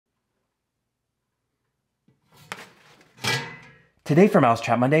Today for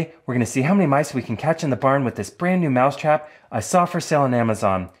Mousetrap Monday, we're going to see how many mice we can catch in the barn with this brand new mousetrap I saw for sale on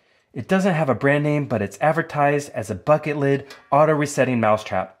Amazon. It doesn't have a brand name, but it's advertised as a bucket lid auto resetting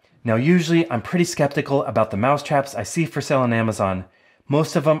mousetrap. Now usually I'm pretty skeptical about the mousetraps I see for sale on Amazon.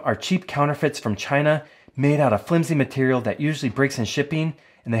 Most of them are cheap counterfeits from China, made out of flimsy material that usually breaks in shipping,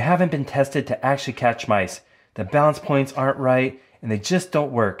 and they haven't been tested to actually catch mice. The balance points aren't right, and they just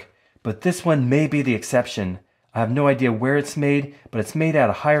don't work. But this one may be the exception. I have no idea where it's made, but it's made out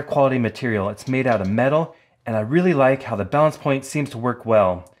of higher quality material. It's made out of metal, and I really like how the balance point seems to work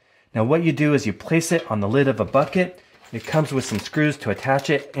well. Now what you do is you place it on the lid of a bucket. It comes with some screws to attach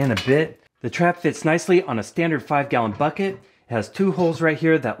it and a bit. The trap fits nicely on a standard 5-gallon bucket. It has 2 holes right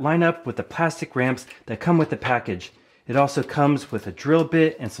here that line up with the plastic ramps that come with the package. It also comes with a drill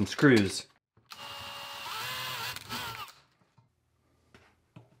bit and some screws.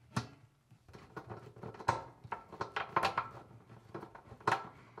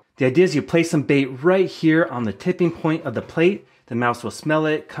 The idea is you place some bait right here on the tipping point of the plate. The mouse will smell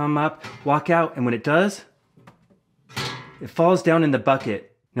it, come up, walk out, and when it does, it falls down in the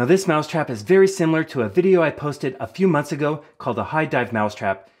bucket. Now this mousetrap is very similar to a video I posted a few months ago called the High Dive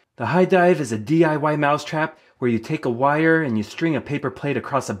Mousetrap. The High Dive is a DIY mousetrap where you take a wire and you string a paper plate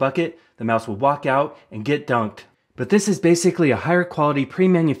across a bucket. The mouse will walk out and get dunked. But this is basically a higher quality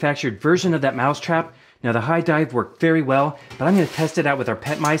pre-manufactured version of that mousetrap. Now the High Dive worked very well, but I'm going to test it out with our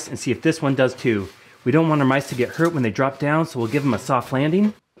pet mice and see if this one does too. We don't want our mice to get hurt when they drop down, so we'll give them a soft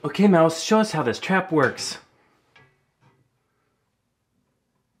landing. Okay mouse, show us how this trap works.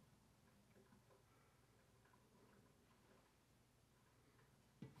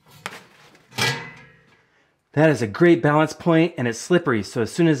 That is a great balance point and it's slippery, so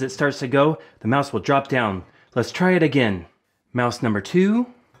as soon as it starts to go, the mouse will drop down. Let's try it again. Mouse number 2.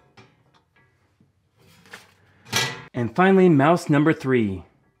 And finally, mouse number 3.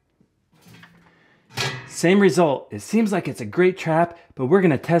 Same result. It seems like it's a great trap, but we're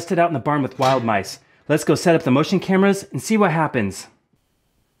going to test it out in the barn with wild mice. Let's go set up the motion cameras and see what happens.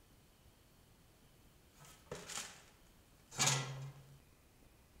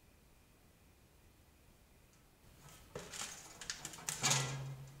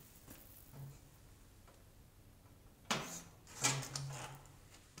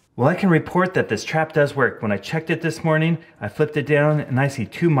 Well, I can report that this trap does work. When I checked it this morning, I flipped it down and I see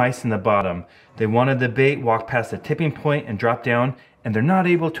 2 mice in the bottom. They wanted the bait, walk past the tipping point and drop down, and they're not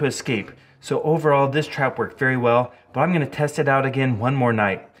able to escape. So overall, this trap worked very well, but I'm going to test it out again one more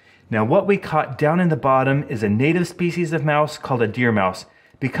night. Now what we caught down in the bottom is a native species of mouse called a deer mouse.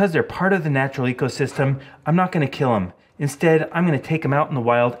 Because they're part of the natural ecosystem, I'm not going to kill them. Instead, I'm going to take them out in the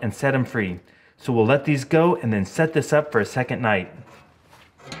wild and set them free. So we'll let these go and then set this up for a second night.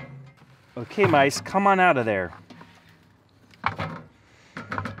 Okay mice, come on out of there.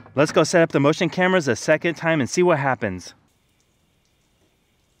 Let's go set up the motion cameras a second time and see what happens.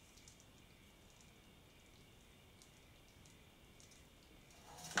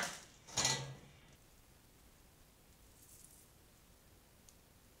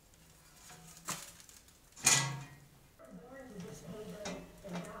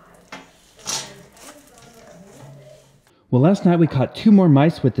 Well, last night we caught 2 more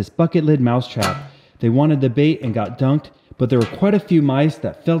mice with this bucket lid mousetrap. They wanted the bait and got dunked, but there were quite a few mice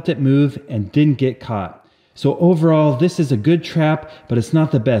that felt it move and didn't get caught. So overall, this is a good trap, but it's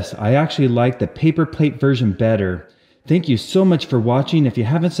not the best. I actually like the paper plate version better. Thank you so much for watching. If you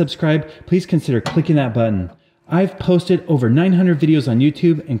haven't subscribed, please consider clicking that button. I've posted over 900 videos on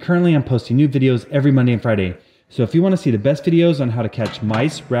YouTube, and currently I'm posting new videos every Monday and Friday. So if you want to see the best videos on how to catch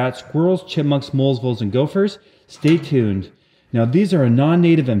mice, rats, squirrels, chipmunks, moles, voles, and gophers, stay tuned. Now these are a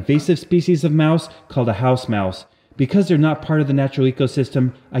non-native invasive species of mouse called a house mouse. Because they're not part of the natural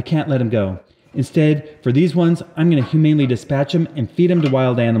ecosystem, I can't let them go. Instead, for these ones, I'm going to humanely dispatch them and feed them to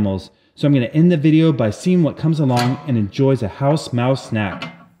wild animals. So I'm going to end the video by seeing what comes along and enjoys a house mouse snack.